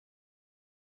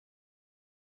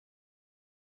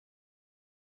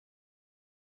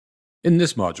In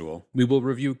this module, we will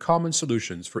review common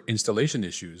solutions for installation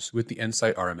issues with the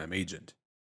Nsight RMM agent.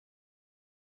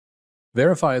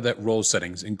 Verify that role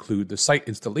settings include the site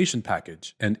installation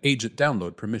package and agent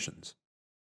download permissions.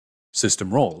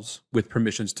 System roles, with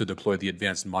permissions to deploy the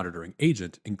advanced monitoring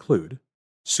agent, include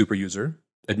superuser,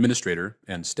 administrator,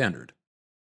 and standard.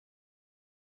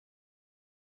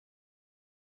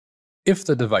 If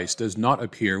the device does not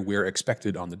appear where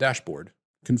expected on the dashboard,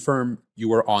 confirm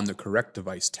you are on the correct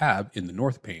device tab in the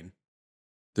North-pane.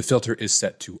 The filter is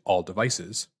set to all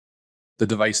devices. The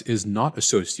device is not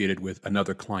associated with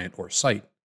another client or site,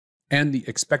 and the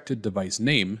expected device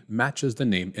name matches the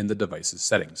name in the device's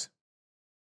settings.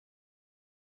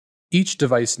 Each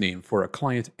device name for a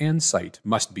client and site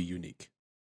must be unique.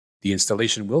 The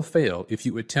installation will fail if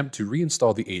you attempt to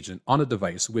reinstall the agent on a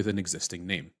device with an existing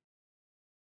name.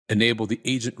 Enable the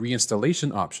agent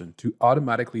reinstallation option to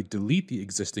automatically delete the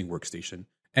existing workstation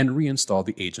and reinstall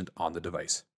the agent on the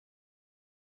device.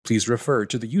 Please refer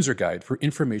to the user guide for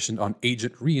information on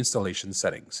agent reinstallation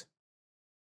settings.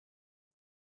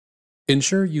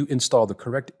 Ensure you install the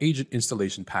correct agent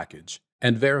installation package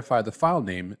and verify the file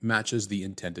name matches the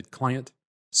intended client,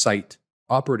 site,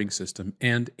 operating system,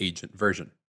 and agent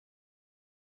version.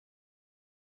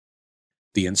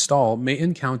 The install may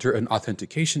encounter an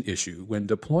authentication issue when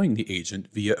deploying the agent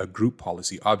via a group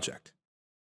policy object.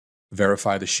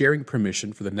 Verify the sharing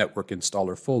permission for the network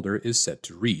installer folder is set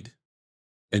to read.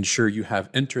 Ensure you have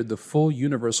entered the full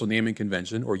Universal Naming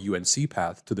Convention or UNC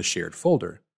path to the shared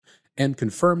folder, and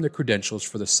confirm the credentials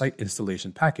for the site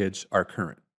installation package are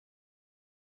current.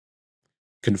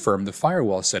 Confirm the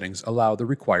firewall settings allow the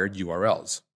required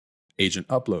URLs, agent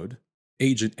upload,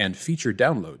 agent and feature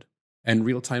download, and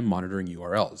real-time monitoring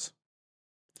URLs.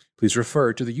 Please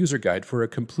refer to the user guide for a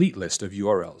complete list of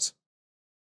URLs.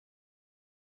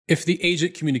 If the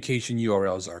agent communication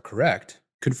URLs are correct,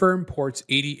 confirm ports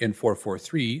 80 and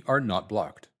 443 are not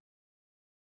blocked.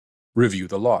 Review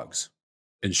the logs.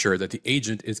 Ensure that the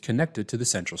agent is connected to the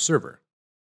central server.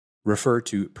 Refer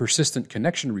to persistent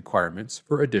connection requirements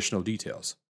for additional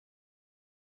details.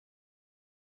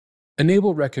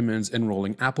 Enable recommends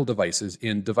enrolling Apple devices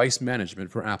in Device Management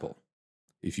for Apple.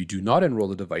 If you do not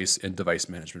enroll a device in Device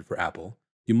Management for Apple,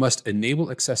 you must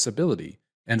enable accessibility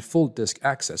and full disk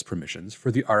access permissions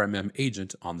for the RMM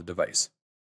agent on the device.